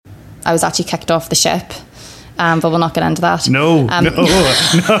I was actually kicked off the ship. But we'll not get into that. No,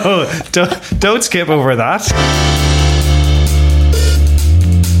 don't skip over that.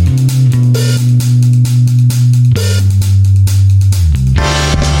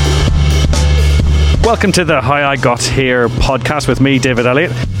 Welcome to the How I Got Here podcast with me, David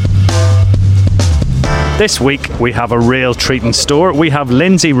Elliott. This week we have a real treat in store. We have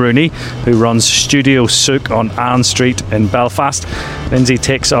Linzi Rooney, who runs Studio Souk on Ann Street in Belfast. Linzi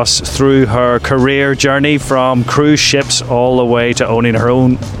takes us through her career journey from cruise ships all the way to owning her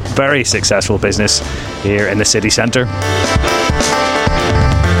own very successful business here in the city centre.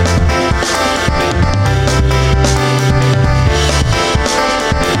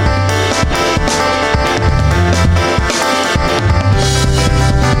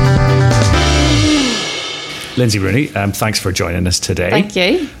 Linzi Rooney, thanks for joining us today. Thank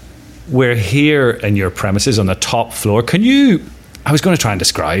you. We're here in your premises on the top floor. I was going to try and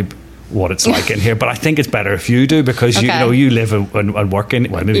describe what it's like in here, but I think it's better if you do, because you live and work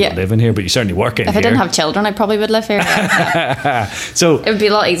in, well, maybe you don't live in here, but you certainly work in here. If I didn't have children, I probably would live here. So it would be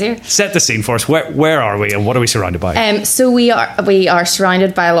a lot easier. Set the scene for us. Where are we and what are we surrounded by? So we are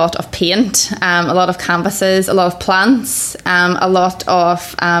surrounded by a lot of paint, a lot of canvases, a lot of plants, a lot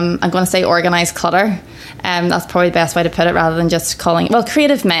of I'm going to say organised clutter. That's probably the best way to put it, rather than just calling it,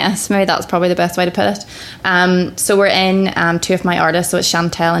 creative mess. Maybe that's probably the best way to put it. So we're in two of my artists, so it's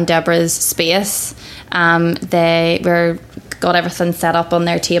Chantel and Deborah's space. They got everything set up on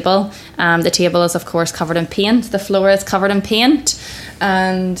their table. The table is of course covered in paint. The floor is covered in paint.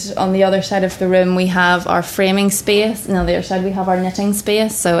 And on the other side of the room we have our framing space, and on the other side we have our knitting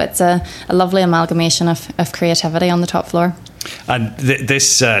space. So it's a lovely amalgamation of creativity on the top floor. And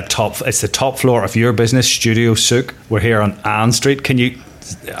it's the top floor of your business, Studio Souk. We're here on Ann Street. Can you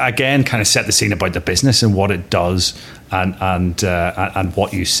again kind of set the scene about the business and what it does and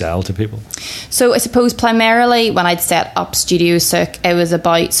what you sell to people? So I suppose primarily when I'd set up Studio Souk, it was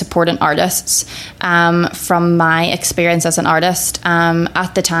about supporting artists. From my experience as an artist,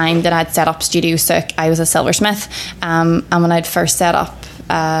 at the time that I'd set up Studio Souk, I was a silversmith, and when I'd first set up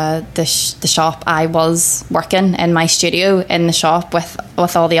the shop, I was working in my studio in the shop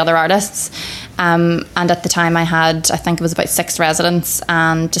with all the other artists, and at the time I think it was about 6 residents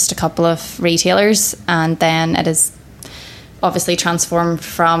and just a couple of retailers, and then it is obviously transformed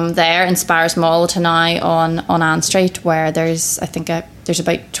from there in Spires Mall to now on Ann Street, where there's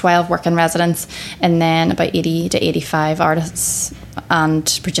about 12 working residents and then about 80 to 85 artists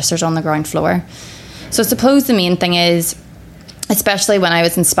and producers on the ground floor. So I suppose the main thing is, especially when I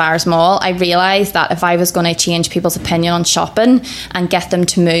was in Spires Mall, I realised that if I was going to change people's opinion on shopping and get them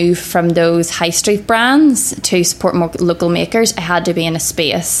to move from those high street brands to support more local makers, I had to be in a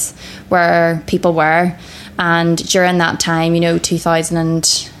space where people were. And during that time,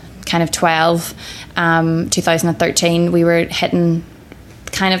 2012, 2013, we were hitting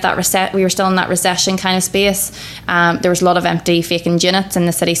kind of that we were still in that recession kind of space. There was a lot of empty vacant units in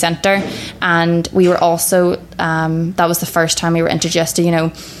the city centre, and we were also that was the first time we were introduced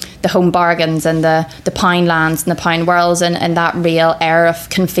to the home bargains and the Poundlands and the Pound Worlds and that real era of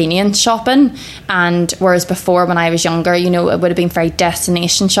convenience shopping. And whereas before, when I was younger, it would have been very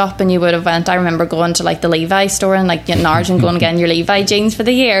destination shopping. You would have I remember going to the Levi store and getting ours and going and getting your Levi jeans for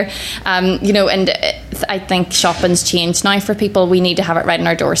the year. And I think shopping's changed now for people. We need to have it right on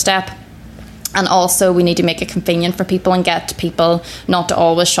our doorstep. And also we need to make it convenient for people and get people not to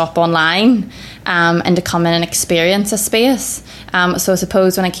always shop online, and to come in and experience a space. So I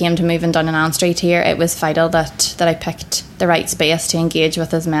suppose when I came to moving down on Ann Street here, it was vital that I picked the right space to engage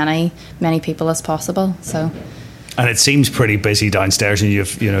with as many people as possible. So. And it seems pretty busy downstairs, and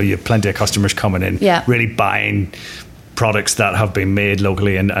you've plenty of customers coming in, really buying products that have been made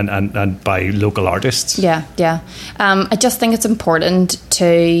locally and by local artists. I just think it's important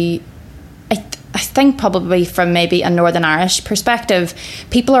to. I think probably from maybe a Northern Irish perspective,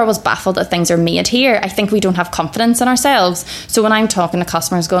 people are always baffled that things are made here. I think we don't have confidence in ourselves. So when I'm talking to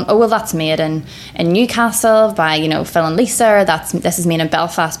customers going, oh, well, that's made in Newcastle by, Phil and Lisa, or this is made in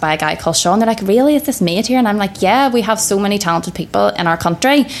Belfast by a guy called Sean, they're like, really, is this made here? And I'm like, yeah, we have so many talented people in our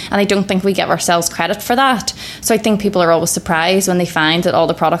country, and I don't think we give ourselves credit for that. So I think people are always surprised when they find that all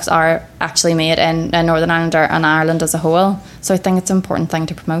the products are actually made in Northern Ireland or in Ireland as a whole. So I think it's an important thing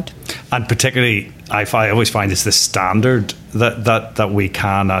to promote. And particularly, I always find it's the standard that we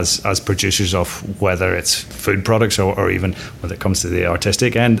can as producers of, whether it's food products or even when it comes to the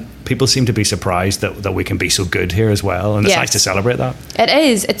artistic end, people seem to be surprised that we can be so good here as well, and it's nice to celebrate that. It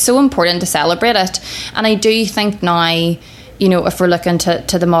is. It's so important to celebrate it, and I do think now, you know, if we're looking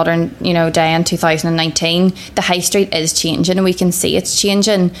to the modern, you know, day in 2019, the high street is changing, and we can see it's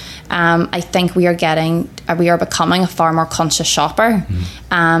changing. I think we are becoming a far more conscious shopper.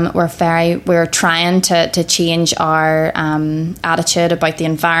 We're trying to change our attitude about the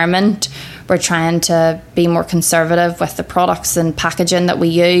environment. We're trying to be more conservative with the products and packaging that we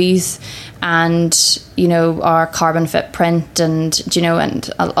use, and, you know, our carbon footprint, and, you know, and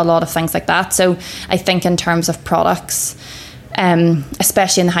a lot of things like that. So I think in terms of products,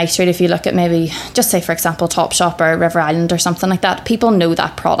 especially in the high street, if you look at maybe just say, for example, Topshop or River Island or something like that, people know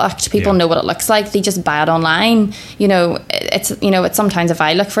that product. People know what it looks like. They just buy it online. You know, it's sometimes if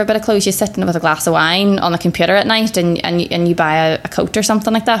I look for a bit of clothes, you sit with a glass of wine on the computer at night and you buy a coat or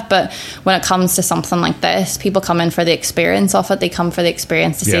something like that. But when it comes to something like this, people come in for the experience of it. They come for the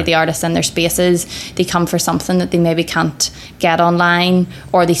experience to see the artists in their spaces. They come for something that they maybe can't get online,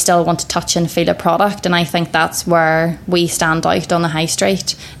 or they still want to touch and feel a product. And I think that's where we stand out on the high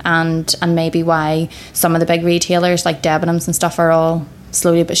street, and maybe why some of the big retailers like Debenhams and stuff are all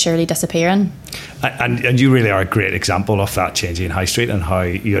slowly but surely disappearing. And you really are a great example of that changing high street, and how,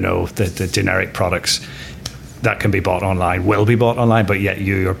 you know, the generic products that can be bought online will be bought online, but yet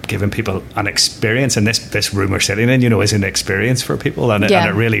you are giving people an experience, and this room we're sitting in, you know, is an experience for people, and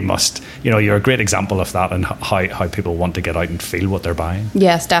it really must, you know, you're a great example of that, and how people want to get out and feel what they're buying.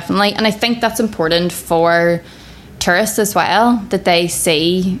 Yes, definitely. And I think that's important for tourists as well, that they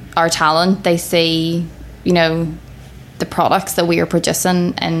see our talent, they see, you know, the products that we are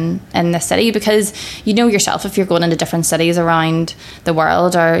producing in the city. Because you know yourself, if you're going into different cities around the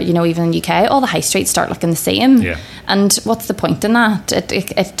world, or, you know, even in the UK, all the high streets start looking the same. And what's the point in that?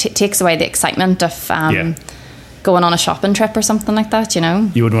 It takes away the excitement of going on a shopping trip or something like that, you know.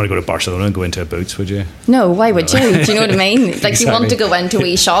 You wouldn't want to go to Barcelona and go into a Boots, would you? No, why would you? Do you know what I mean? Like, you want to go into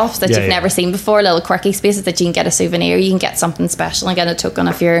wee shops that you've never seen before, little quirky spaces that you can get a souvenir, you can get something special and get a token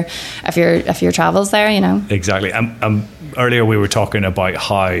of your travels there, you know. Exactly. Earlier we were talking about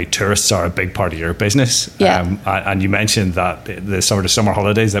how tourists are a big part of your business, and you mentioned that the summer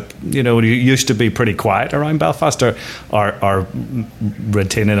holidays that, you know, used to be pretty quiet around Belfast are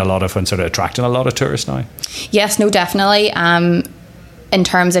retaining a lot of and sort of attracting a lot of tourists now. Yes, no, definitely. In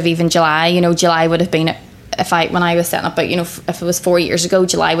terms of even July, you know, July would have been, when I was setting up, you know, if it was 4 years ago,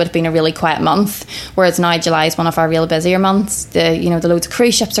 July would have been a really quiet month, whereas now July is one of our real busier months. The loads of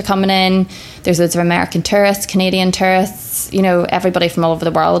cruise ships are coming in. There's loads of American tourists, Canadian tourists. You know, everybody from all over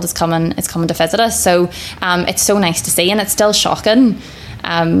the world is coming to visit us. So it's so nice to see, and it's still shocking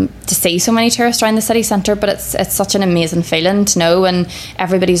to see so many tourists around the city centre, but it's such an amazing feeling to know. And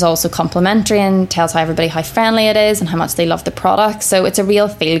everybody's also complimentary and tells everybody how friendly it is and how much they love the product. So it's a real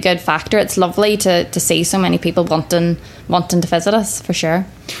feel good factor. It's lovely to see so many people wanting to visit us, for sure.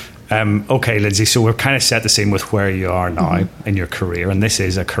 Okay, Linzi, so we're kind of set the scene with where you are now in your career, and this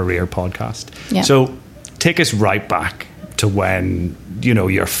is a career podcast. So take us right back to when, you know,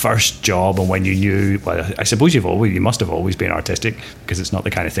 your first job, and when you knew, well, I suppose you must have always been artistic, because it's not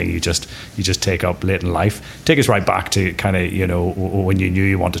the kind of thing you just take up late in life. Take us right back to kind of, you know, when you knew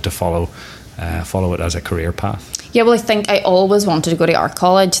you wanted to follow it as a career path. Yeah, well, I think I always wanted to go to art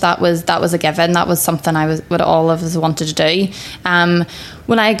college. That was a given. That was something would all of us wanted to do.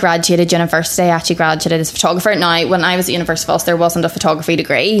 When I graduated university, I actually graduated as a photographer. Now, when I was at University of Ulster, there wasn't a photography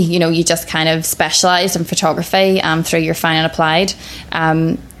degree. You know, you just kind of specialised in photography through your fine and applied.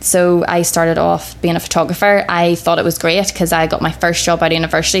 So I started off being a photographer. I thought it was great because I got my first job out of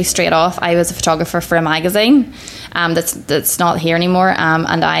university straight off. I was a photographer for a magazine that's not here anymore,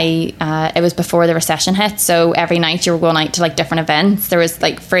 and it was before the recession hit. So every night you were going out to like different events. There was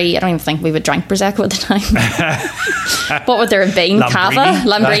like free. I don't even think we would drink Prosecco at the time. What would there have been? Cava,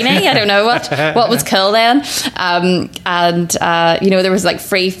 Lambrini. I don't know what was cool then. You know, there was like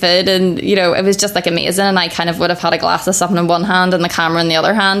free food, and you know, it was just like amazing. And I kind of would have had a glass of something in one hand and the camera in the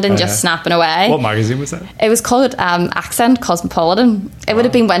other hand, and just snapping away. What magazine was that? It was called Accent Cosmopolitan. It would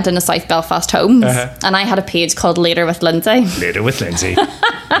have been Went into South Belfast Homes, and I had a page called Later with Linzi. Later with Linzi.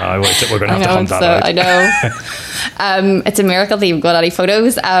 We're going to have to hunt that out. I know. It's a miracle they even got any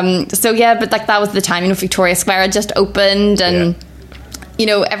photos. So yeah, but like that was the time, you know, Victoria Square had just opened, and you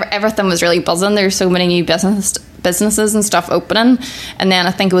know, everything was really buzzing. There's so many new businesses and stuff opening, and then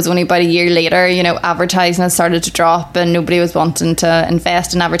I think it was only about a year later, you know, advertising had started to drop and nobody was wanting to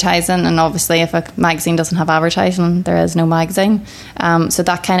invest in advertising, and obviously if a magazine doesn't have advertising, there is no magazine. So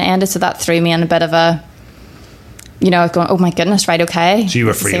that kind of ended. So that threw me in a bit of a, you know, I was going, oh my goodness, right, okay. So you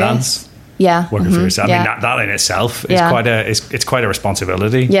were freelance? Yeah. Working for yourself. I mean, that in itself is quite a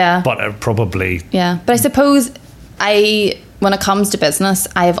responsibility. Yeah. But probably... Yeah. But I suppose when it comes to business,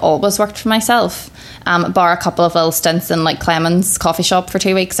 I have always worked for myself, bar a couple of little stints in like Clement's coffee shop for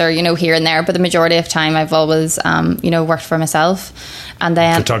 2 weeks, or, you know, here and there. But the majority of time I've always, you know, worked for myself. And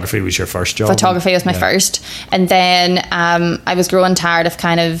then photography was your first job? Photography was my first. And then I was growing tired of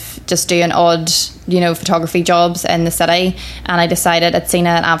kind of just doing odd, you know, photography jobs in the city. And I decided I'd seen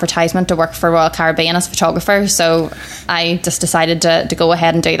an advertisement to work for Royal Caribbean as a photographer. So I just decided to go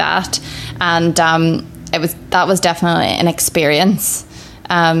ahead and do that. And that was definitely an experience.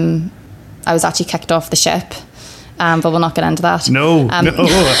 I was actually kicked off the ship. But we'll not get into that. No,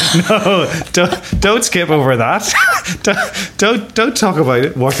 don't skip over that. don't talk about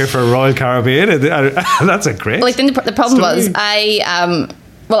it, working for Royal Caribbean. That's a great. Well, I think the problem story.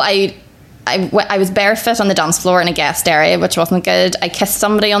 was I was barefoot on the dance floor in a guest area, which wasn't good. I kissed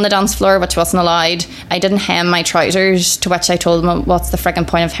somebody on the dance floor, which wasn't allowed. I didn't hem my trousers, to which I told them, what's the frigging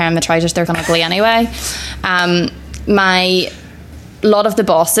point of hemming the trousers? They're going to ugly anyway. A lot of the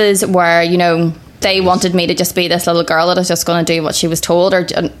bosses were, you know, they wanted me to just be this little girl that was just going to do what she was told,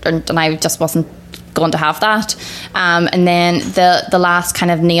 and I just wasn't going to have that. And then the last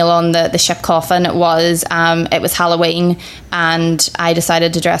kind of nail on the ship coffin was it was Halloween, and I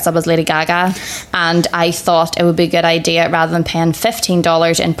decided to dress up as Lady Gaga, and I thought it would be a good idea, rather than paying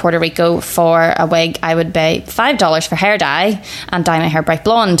 $15 in Puerto Rico for a wig, I would pay $5 for hair dye and dye my hair bright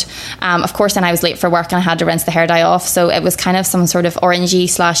blonde. Of course, then I was late for work and I had to rinse the hair dye off, so it was kind of some sort of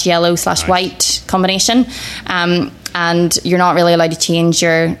orangey / yellow / white combination. And you're not really allowed to change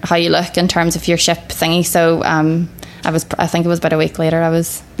how you look in terms of your ship thingy. So I think it was about a week later,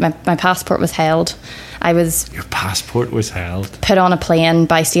 my passport was held. Your passport was held? Put on a plane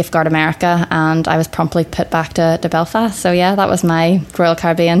by Safeguard America, and I was promptly put back to Belfast. So yeah, that was my Royal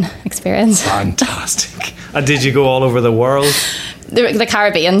Caribbean experience. Fantastic. And did you go all over the world? The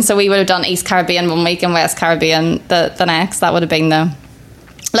Caribbean. So we would have done East Caribbean one week and West Caribbean the next. That would have been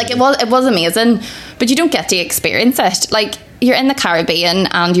it was amazing, but you don't get to experience it. Like, you're in the Caribbean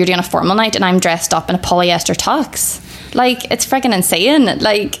and you're doing a formal night, and I'm dressed up in a polyester tux. Like, it's friggin' insane.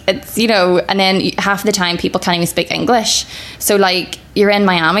 Like, it's, you know, and then half the time people can't even speak English. So, like, you're in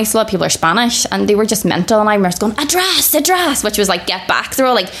Miami, so a lot of people are Spanish, and they were just mental, and I was going, address, which was like, get back. They're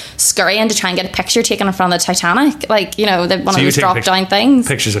all like scurrying to try and get a picture taken in front of the Titanic, like, you know, one of those drop down things.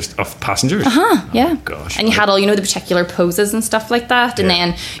 Pictures of passengers? Yeah. Oh, gosh. And you had all, you know, the particular poses and stuff like that, and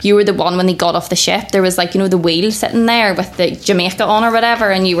then you were the one when they got off the ship, there was like, you know, the wheel sitting there with the Jamaica on or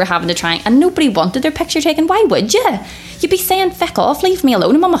whatever, and you were having to try, and nobody wanted their picture taken. Why would you? You'd be saying, feck off, leave me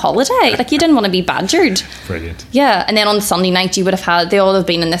alone, I'm on a holiday. Like, you didn't want to be badgered. Brilliant. Yeah. And then on the Sunday night, you would have had, they all have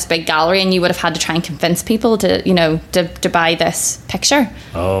been in this big gallery, and you would have had to try and convince people to, you know, to buy this picture.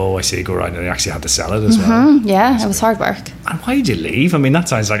 Oh, I see. Go around, and you actually had to sell it as well. Yeah, it was hard work. And why did you leave? I mean, that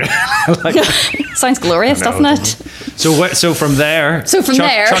sounds like sounds glorious, doesn't it? So from there,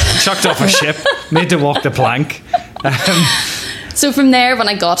 chucked off a ship, made to walk the plank. So from there, when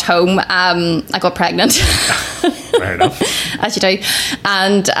I got home, I got pregnant. Fair enough. As you do.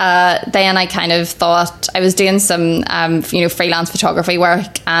 And then I kind of thought, I was doing some, you know, freelance photography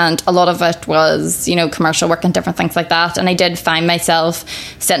work, and a lot of it was, you know, commercial work and different things like that. And I did find myself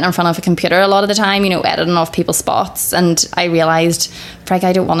sitting in front of a computer a lot of the time, you know, editing off people's spots. And I realised, Frig,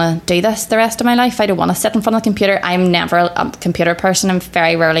 I don't want to do this the rest of my life. I don't want to sit in front of the computer. I'm never a computer person. I'm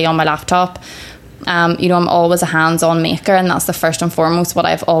very rarely on my laptop. You know, I'm always a hands-on maker, and that's the first and foremost what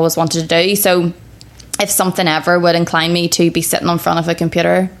I've always wanted to do. So if something ever would incline me to be sitting in front of a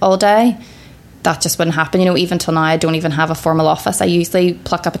computer all day, that just wouldn't happen. You know, even till now, I don't even have a formal office. I usually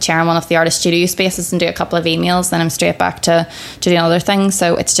pluck up a chair in one of the artist studio spaces and do a couple of emails, then I'm straight back to doing other things.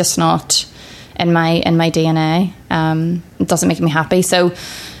 So it's just not in my DNA. It doesn't make me happy. So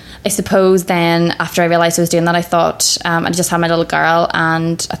I suppose then, after I realised I was doing that, I thought I just had my little girl,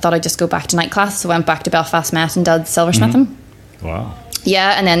 and I thought I'd just go back to night class. So I went back to Belfast Met and did silversmithing. Mm-hmm. Wow.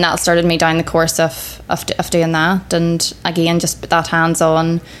 Yeah, and then that started me down the course of doing that, and again, just that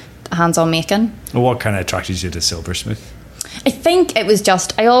hands-on making. Well, what kind of attracted you to silversmith? I think it was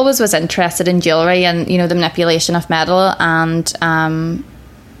just, I always was interested in jewellery and, you know, the manipulation of metal, and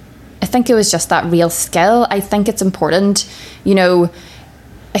I think it was just that real skill. I think it's important, you know.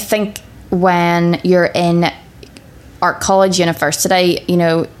 I think when you're in art college, university, you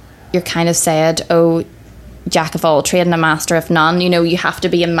know, you're kind of said, oh, jack of all trade and a master of none. You know, you have to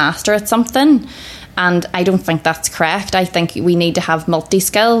be a master at something. And I don't think that's correct. I think we need to have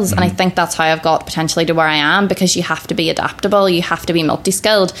multi-skills. Mm-hmm. And I think that's how I've got potentially to where I am, because you have to be adaptable. You have to be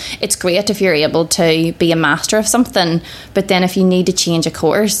multi-skilled. It's great if you're able to be a master of something. But then if you need to change a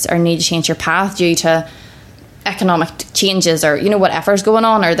course or need to change your path due to economic changes, or, you know, whatever's going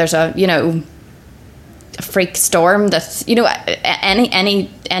on, or there's a, you know, freak storm that, you know,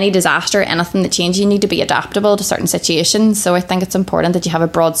 any disaster, anything that changes, you need to be adaptable to certain situations. So I think it's important that you have a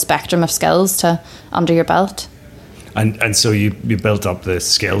broad spectrum of skills under your belt. And so you built up the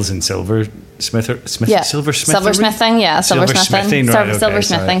skills in silversmithing. Silversmithing. Right, so we'd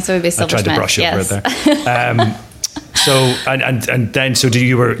be silversmith. I tried to brush over it there. So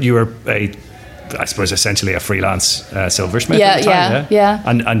you were a, I suppose, essentially a freelance silversmith at the time, yeah.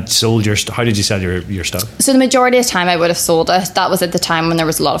 And sold how did you sell your stuff? So the majority of the time I would have sold it. That was at the time when there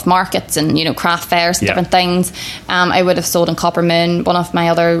was a lot of markets and, you know, craft fairs and different things. I would have sold in Copper Moon. One of my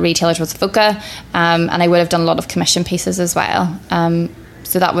other retailers was Fuka, and I would have done a lot of commission pieces as well.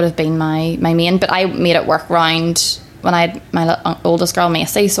 So that would have been my main, but I made it work round when I had my oldest girl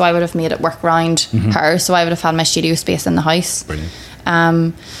Macy, so I would have made it work round her, so I would have had my studio space in the house.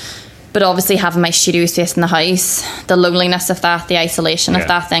 Brilliant. But obviously having my studio space in the house, the loneliness of that, the isolation of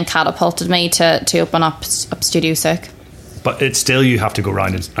that, then catapulted me to open up Studio Sook. But it's still, you have to go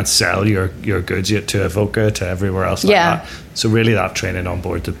around and sell your goods to Evoca, to everywhere else like that. So really that training on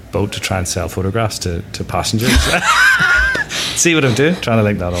board the boat to try and sell photographs to passengers. See what I'm doing? Trying to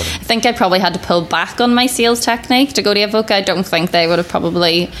link that all in. I think I probably had to pull back on my sales technique to go to Evoca. I don't think they would have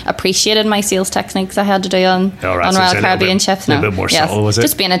probably appreciated my sales techniques I had to do on Royal Caribbean ships. A little bit more subtle, was it?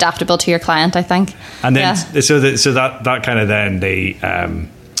 Just being adaptable to your client, I think. And then, so that kind of then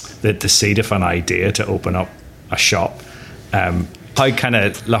the seed of an idea to open up a shop.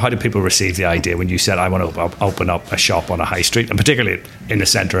 How did people receive the idea when you said, I want to open up a shop on a high street, and particularly in the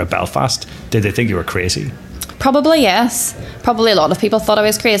centre of Belfast? Did they think you were crazy? Probably, yes. Probably a lot of people thought I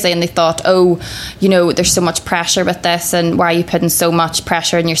was crazy, and they thought, oh, you know, there's so much pressure with this, and why are you putting so much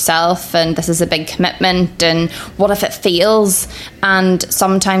pressure on yourself, and this is a big commitment, and what if it fails? And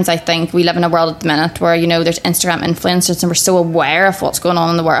sometimes I think we live in a world at the minute where, you know, there's Instagram influencers and we're so aware of what's going on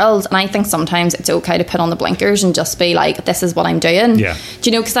in the world, and I think sometimes it's okay to put on the blinkers and just be like, this is what I'm doing. Yeah.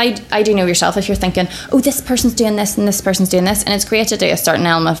 Do you know, because I do know yourself, if you're thinking, oh, this person's doing this and this person's doing this, and it's great to do a certain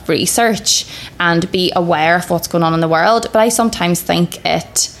element of research and be aware of what's going on in the world, but I sometimes think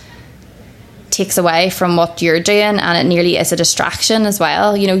it takes away from what you're doing, and it nearly is a distraction as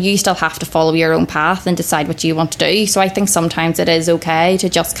well. You know, you still have to follow your own path and decide what you want to do. So I think sometimes it is okay to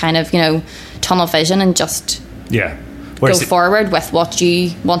just kind of, you know, tunnel vision and just go forward with what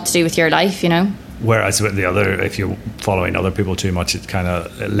you want to do with your life, you know. Whereas with the other, if you're following other people too much, it kind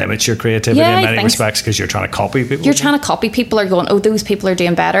of limits your creativity in many respects, because you're trying to copy people. You're trying to copy people, are going, oh, those people are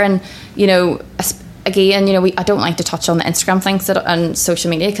doing better. And, you know, again, you know, I don't like to touch on the Instagram things and social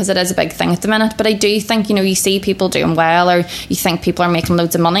media, because it is a big thing at the minute, but I do think, you know, you see people doing well, or you think people are making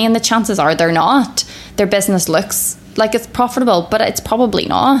loads of money, and the chances are they're not. Their business looks like it's profitable, but it's probably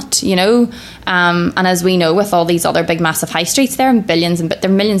not, you know. And as we know, with all these other big massive high streets, they're in billions and they're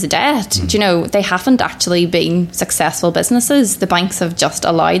millions of debt. Do you know, they haven't actually been successful businesses. The banks have just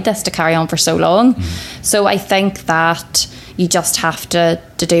allowed this to carry on for so long. So I think that you just have to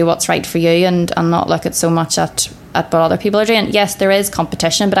do what's right for you, and not look at so much at what other people are doing. Yes, there is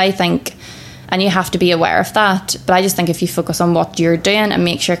competition, but I think, and you have to be aware of that, but I just think if you focus on what you're doing and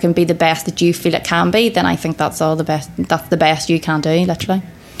make sure it can be the best that you feel it can be, then I think that's the best you can do, literally.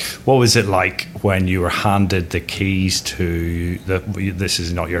 What was it like when you were handed the keys to this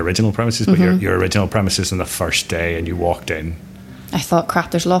is not your original premises, but your original premises on the first day, and you walked in? I thought,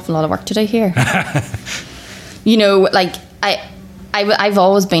 crap, there's an awful lot of work to do here. You know, like I've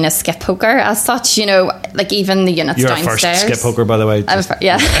always been a skip hooker as such, you know, like even the units downstairs. You're a first skip hooker, by the way.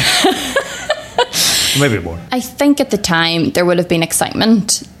 Yeah. Maybe more. I think at the time there would have been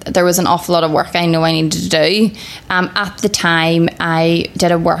excitement. There was an awful lot of work I know I needed to do. At the time, I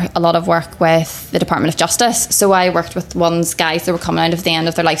did a lot of work with the Department of Justice. So I worked with guys that were coming out of the end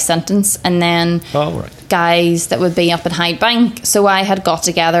of their life sentence, and then guys that would be up in Hyde Bank. So I had got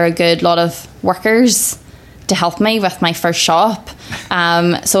together a good lot of workers to help me with my first shop.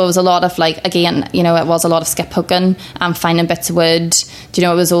 So it was a lot of, like, again, you know, it was a lot of skip hooking, finding bits of wood. Do you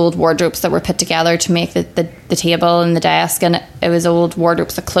know, it was old wardrobes that were put together to make the table and the desk, and it was old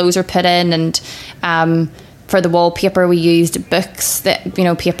wardrobes that clothes were put in, and for the wallpaper we used books, that, you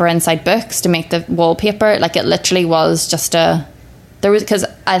know, paper inside books to make the wallpaper. Like, it literally was just because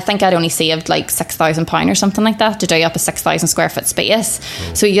I think I'd only saved like £6,000 or something like that to do up a 6,000 square foot space.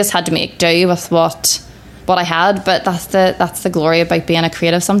 So you just had to make do with what I had. But that's the glory about being a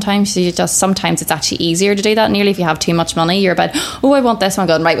creative sometimes. Sometimes it's actually easier to do that. Nearly if you have too much money, you're about, oh, I want this one. I'm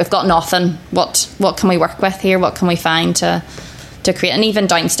going, right, we've got nothing. What can we work with here? What can we find to create? And even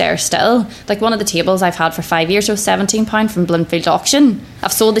downstairs still, like one of the tables I've had for 5 years was £17 from Bloomfield Auction.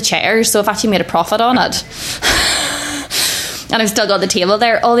 I've sold the chairs, so I've actually made a profit on it. And I've still got the table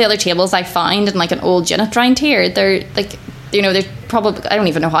there. All the other tables I found in like an old unit round here, they're like, you know, they're probably, I don't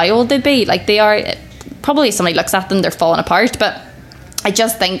even know how old they'd be. Like they are, probably somebody looks at them, they're falling apart. But I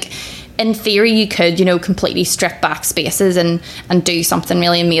just think in theory you could, you know, completely strip back spaces and do something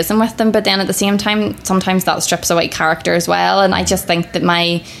really amazing with them. But then at the same time, sometimes that strips away character as well. And I just think that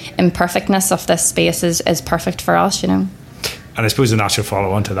my imperfectness of this space is perfect for us, you know. And I suppose the natural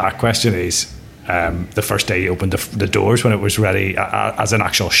follow-on to that question is, the first day you opened the doors when it was ready as an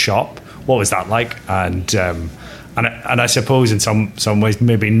actual shop, what was that like? And I suppose in some ways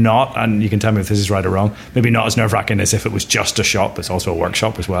maybe not, and you can tell me if this is right or wrong, maybe not as nerve-wracking as if it was just a shop. It's also a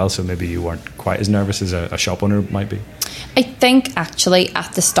workshop as well, so maybe you weren't quite as nervous as a shop owner might be. I think actually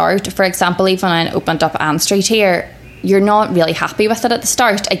at the start, for example, even when I opened up Ann Street here, you're not really happy with it at the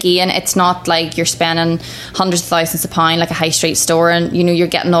start. Again, it's not like you're spending hundreds of thousands of pounds like a high street store, and you know you're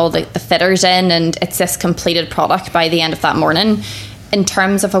getting all the fitters in and it's this completed product by the end of that morning. In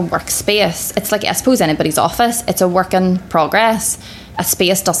terms of a workspace, it's like, I suppose, anybody's office. It's a work in progress. A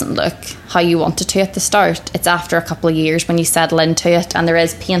space doesn't look how you want it to at the start. It's after a couple of years when you settle into it and there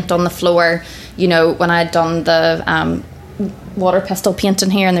is paint on the floor. You know, when I had done the water pistol paint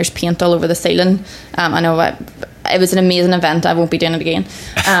in here and there's paint all over the ceiling. I know it was an amazing event. I won't be doing it again.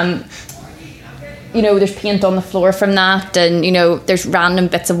 You know, there's paint on the floor from that, and you know there's random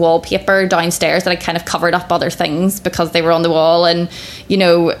bits of wallpaper downstairs that I kind of covered up other things because they were on the wall. And you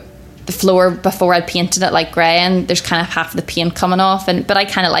know, the floor before I'd painted it like grey, and there's kind of half the paint coming off, but I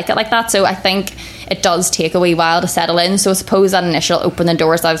kind of like it like that. So I think it does take a wee while to settle in. So I suppose that initial open the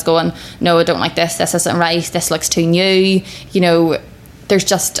doors, I was going, no, I don't like this isn't right, this looks too new, you know. There's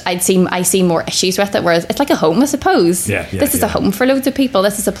just, I see more issues with it, whereas it's like a home, I suppose. This is a home for loads of people.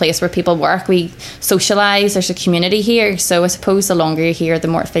 This is a place where people work, we socialise, there's a community here. So I suppose the longer you're here, the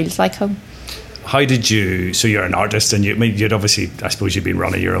more it feels like home. How did you, so you're an artist and you'd obviously, I suppose you've been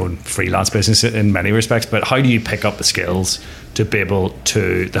running your own freelance business in many respects, but how do you pick up the skills to be able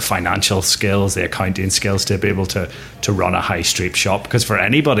to, the financial skills, the accounting skills to be able to run a high street shop? Because for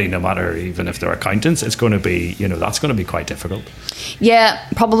anybody, no matter even if they're accountants, it's going to be, you know, that's going to be quite difficult. Yeah,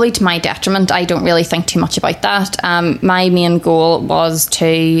 probably to my detriment. I don't really think too much about that. My main goal was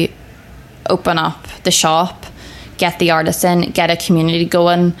to open up the shop, get the artists in, get a community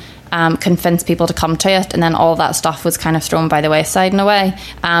going, convince people to come to it, and then all that stuff was kind of thrown by the wayside in a way.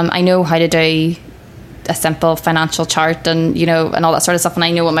 I know how to do a simple financial chart and you know and all that sort of stuff, and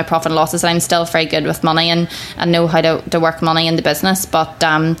I know what my profit and loss is, and I'm still very good with money and know how to work money in the business. But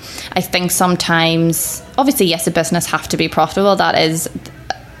I think sometimes, obviously yes, a business have to be profitable, that is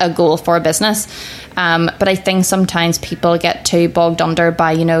a goal for a business, but I think sometimes people get too bogged under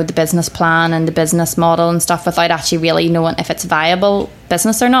by, you know, the business plan and the business model and stuff without actually really knowing if it's viable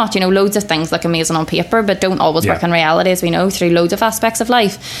business or not. You know, loads of things look amazing on paper but don't always work in reality, as we know, through loads of aspects of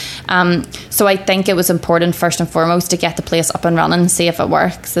life. So I think it was important first and foremost to get the place up and running, see if it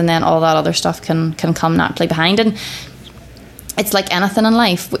works, and then all that other stuff can come naturally behind. And it's like anything in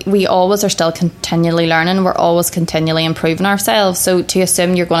life, we always are still continually learning, we're always continually improving ourselves. So to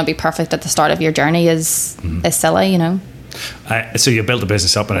assume you're going to be perfect at the start of your journey is silly, you know. So you built a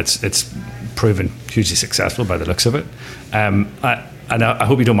business up and it's proven hugely successful by the looks of it. And I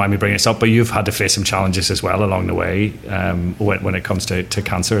hope you don't mind me bringing this up, but you've had to face some challenges as well along the way when it comes to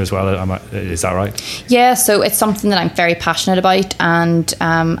cancer as well. Is that right? Yeah, so it's something that I'm very passionate about, and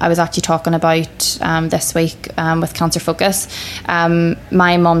I was actually talking about this week with Cancer Focus.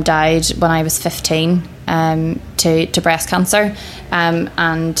 My mum died when I was 15 to breast cancer,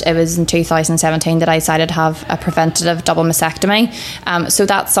 and it was in 2017 that I decided to have a preventative double mastectomy. So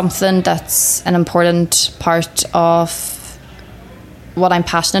that's something that's an important part of what I'm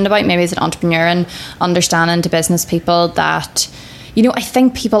passionate about, maybe as an entrepreneur, and understanding to business people that, you know, I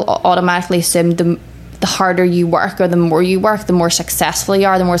think people automatically assume the harder you work or the more you work, the more successful you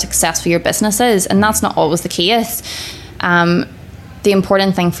are, the more successful your business is, and that's not always the case. The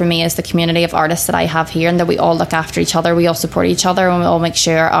important thing for me is the community of artists that I have here, and that we all look after each other, we all support each other, and we all make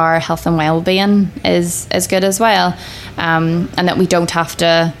sure our health and well-being is good as well, and that we don't have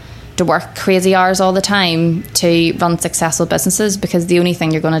to work crazy hours all the time to run successful businesses, because the only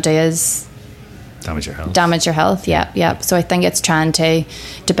thing you're going to do is damage your health. Yeah. So I think it's trying to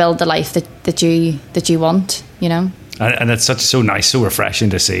build the life that you want, you know. And it's so nice, so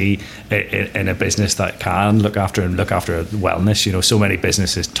refreshing to see in a business that can look after wellness. You know, so many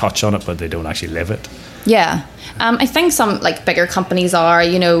businesses touch on it, but they don't actually live it. Yeah, I think some like bigger companies are,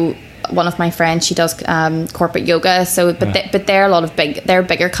 you know. One of my friends, she does corporate yoga. So, but they're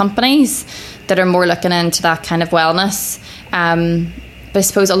bigger companies that are more looking into that kind of wellness. But I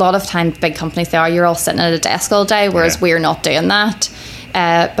suppose a lot of times big companies, you're all sitting at a desk all day, whereas we're not doing that.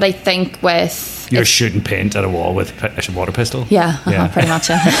 But I think with... You're shooting paint at a wall with a water pistol? Yeah, pretty much,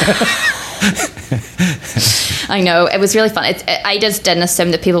 yeah. I know, it was really fun. I just didn't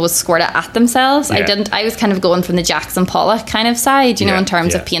assume that people would squirt it at themselves. I was kind of going from the Jackson Pollock kind of side, in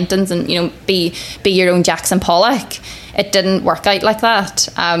terms of paintings and, be your own Jackson Pollock. It didn't work out like that,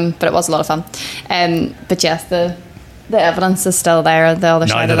 but it was a lot of fun. But yes, the evidence is still there on the other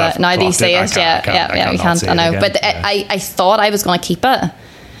side of it. Now that you see it, you can't. I know, but I thought I was going to keep it,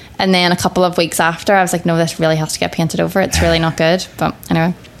 and then a couple of weeks after, I was like, no, this really has to get painted over. It's really not good. But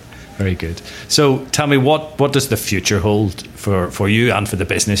anyway. Very good. So tell me, what does the future hold for you and for the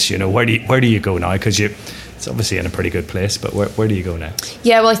business? Where do you go now? Because it's obviously in a pretty good place, but where do you go now?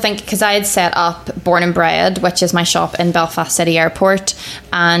 Yeah, well, I think because I had set up Born and Bred, which is my shop in Belfast City Airport,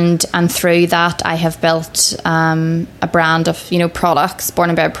 and through that I have built a brand of products, Born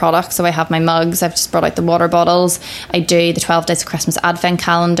and Bred products. So I have my mugs. I've just brought out the water bottles. I do the 12 Days of Christmas Advent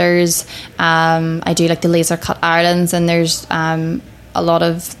calendars. I do like the laser cut irons, and there's a lot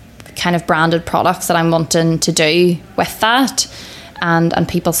of kind of branded products that I'm wanting to do with that, and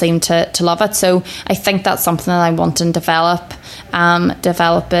people seem to love it. So I think that's something that I want to develop,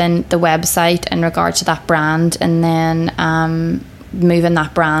 developing the website in regard to that brand, and then moving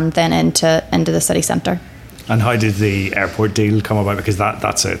that brand then into the city centre. And how did the airport deal come about? Because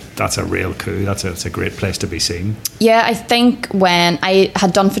that's a real coup. That's a great place to be seen. Yeah, I think when I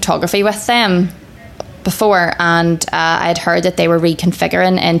had done photography with them before, and I'd heard that they were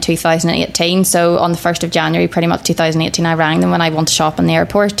reconfiguring in 2018. So on the 1st of January, pretty much 2018, I rang them when I want to shop in the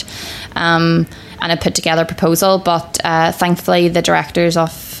airport, and I put together a proposal. But thankfully, the directors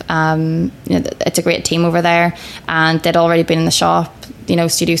of it's a great team over there, and they'd already been in the shop,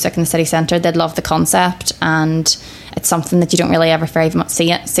 Studio Sick in the city centre. They'd loved the concept, and it's something that you don't really ever very much see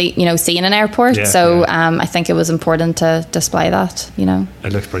in an airport. I think it was important to display that.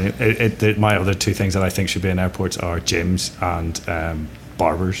 It looks brilliant. My other two things that I think should be in airports are gyms and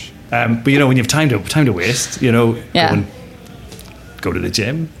barbers. But when you have time to waste, go to the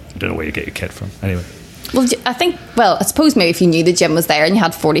gym. I don't know where you get your kit from. Anyway. Well, I suppose maybe if you knew the gym was there and you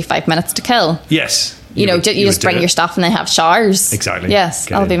had 45 minutes to kill. Yes. You just bring your stuff and then have showers. Exactly. Yes,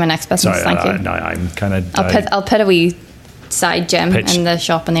 that'll be my next business. Thank you. No, I'm kind of... I'll put a wee side gym in the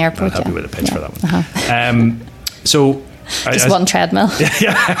shop in the airport. I'll help you with a pitch for that one. So... Just one treadmill.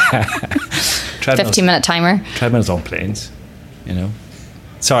 Yeah. 15-minute timer. Treadmills on planes,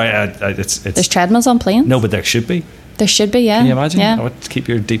 Sorry, there's treadmills on planes? No, but there should be. There should be, yeah. Can you imagine? Yeah. I would keep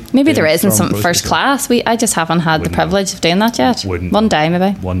your deep... Maybe there is in some first class. I just haven't had the privilege of doing that yet. One day,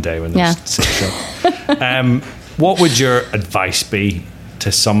 maybe. One day when there's 6 shops. What would your advice be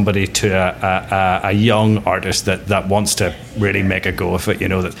to somebody, to a young artist that wants to really make a go of it,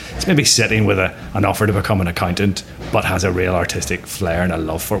 that's maybe sitting with an offer to become an accountant but has a real artistic flair and a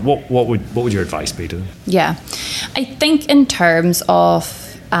love for it? What would your advice be to them? Yeah. I think in terms of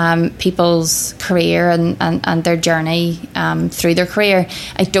people's career and their journey through their career,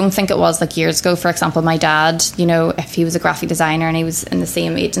 I don't think it was like years ago. For example, my dad, if he was a graphic designer and he was in the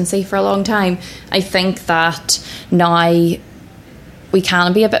same agency for a long time, I think that now we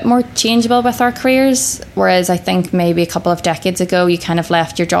can be a bit more changeable with our careers, whereas I think maybe a couple of decades ago you kind of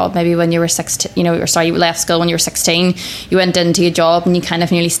left your job maybe when you were 16, you left school when you were 16, you went into a job and you kind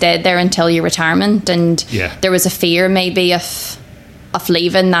of nearly stayed there until your retirement, and there was a fear maybe of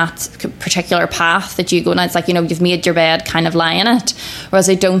leaving that particular path that you go, and it's like, you've made your bed, kind of lie in it. Whereas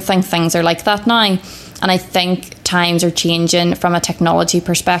I don't think things are like that now, and I think times are changing from a technology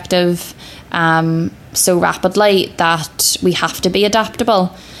perspective so rapidly that we have to be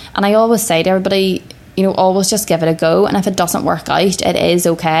adaptable. And I always say to everybody, always just give it a go, and if it doesn't work out, it is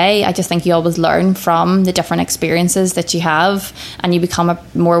okay. I just think you always learn from the different experiences that you have, and you become a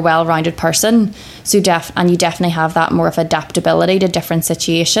more well-rounded person. And you definitely have that more of adaptability to different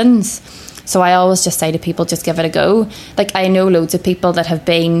situations. So I always just say to people, just give it a go. Like, I know loads of people that have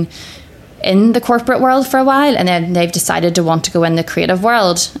been in the corporate world for a while, and then they've decided to want to go in the creative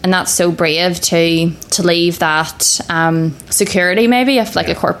world, and that's so brave to leave that security maybe of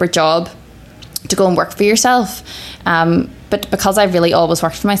a corporate job to go and work for yourself. But because I've really always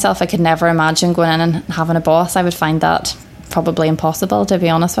worked for myself, I could never imagine going in and having a boss. I would find that probably impossible, to be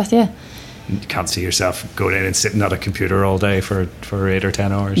honest with you. You can't see yourself going in and sitting at a computer all day for 8 or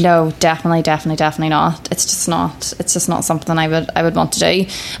 10 hours. No, definitely not. It's just not something I would want to do.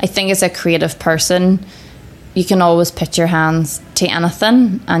 I think as a creative person, you can always put your hands to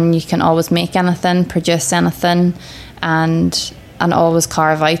anything, and you can always make anything, produce anything, and always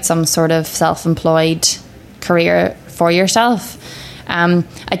carve out some sort of self-employed career for yourself.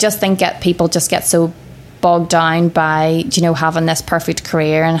 I just think people just get so bogged down by, you know, having this perfect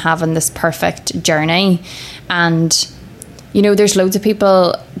career and having this perfect journey. And, you know, there's loads of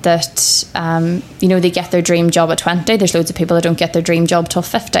people that, you know, they get their dream job at 20. There's loads of people that don't get their dream job till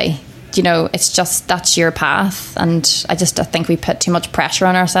 50. You know, it's just, that's your path. And I think we put too much pressure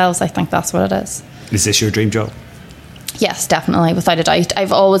on ourselves. I think that's what it is. Is this your dream job? Yes, definitely, without a doubt.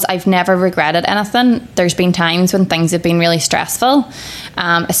 I've never regretted anything. There's been times when things have been really stressful,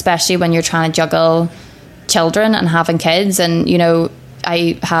 especially when you're trying to juggle children and having kids. And, you know,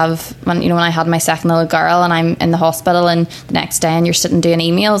 when I had my second little girl and I'm in the hospital, and the next day and you're sitting doing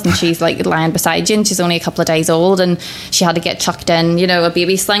emails and she's like lying beside you and she's only a couple of days old and she had to get chucked in, you know, a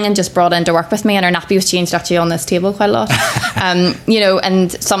baby sling and just brought in to work with me, and her nappy was changed actually on this table quite a lot. You know,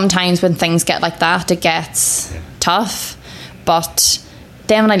 and sometimes when things get like that, it gets tough. But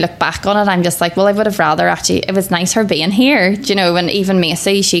then when I look back on it, I'm just like, well, I would have rather actually, it was nice her being here, you know. And even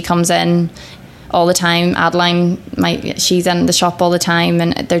Macy, she comes in all the time. Adeline, she's in the shop all the time,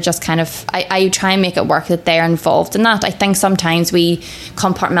 and they're just kind of, I try and make it work that they're involved in that. I think sometimes we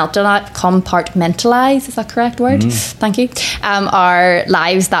compartmentalize, is that the correct word? Thank you. Our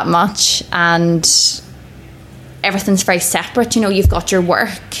lives that much, and everything's very separate. You know, you've got your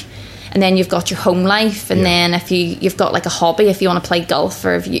work, and then you've got your home life, and then if you've got like a hobby, if you want to play golf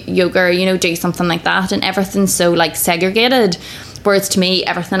or yoga, or, you know, do something like that, and everything's so like segregated. Whereas to me,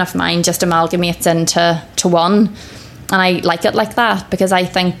 everything of mine just amalgamates into one, and I like it like that, because I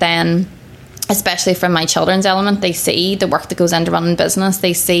think then, especially from my children's element, they see the work that goes into running business,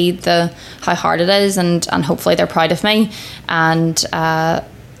 they see how hard it is, and hopefully they're proud of me. And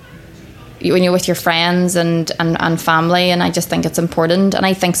when you're with your friends and family, and I just think it's important. And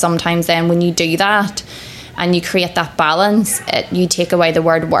I think sometimes then when you do that and you create that balance, you take away the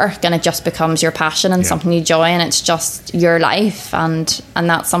word work, and it just becomes your passion and something you enjoy, and it's just your life. And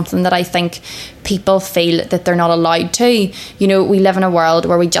that's something that I think people feel that they're not allowed to. You know, we live in a world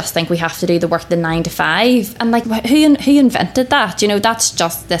where we just think we have to do the work the 9 to 5, and like, who invented that? You know, that's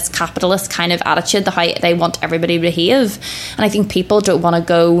just this capitalist kind of attitude, the how they want everybody to behave. And I think people don't want to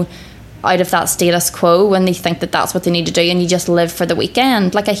go out of that status quo when they think that that's what they need to do, and you just live for the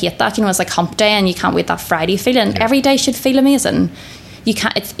weekend. Like, I hate that. You know, it's like hump day and you can't wait that Friday feeling. Every day should feel amazing. You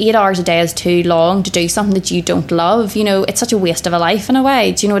can't, it's 8 hours a day is too long to do something that you don't love. You know, it's such a waste of a life in a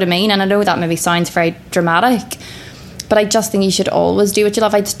way. Do you know what I mean? And I know that maybe sounds very dramatic, but I just think you should always do what you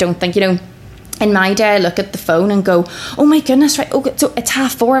love. I just don't think, you know, in my day I look at the phone and go, oh my goodness, right, oh, so it's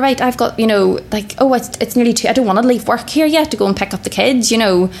 4:30, right, I've got, you know, like, oh, it's nearly 2, I don't want to leave work here yet to go and pick up the kids. You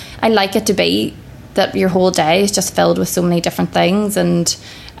know, I like it to be that your whole day is just filled with so many different things, and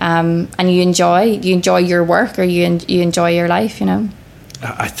you enjoy your work, or you enjoy your life, you know.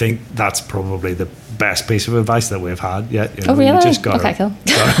 I think that's probably the best piece of advice that we've had yet. You know, oh really? You just okay, cool.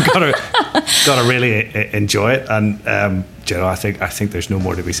 gotta really enjoy it, and you know, I think there's no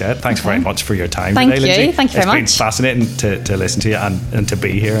more to be said. Thanks very much for your time today, Linzi. Thank you very much. It's been fascinating to listen to you and to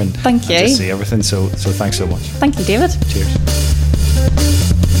be here and thank you. And to see everything. So thanks so much. Thank you, David.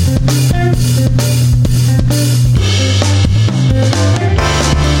 Cheers.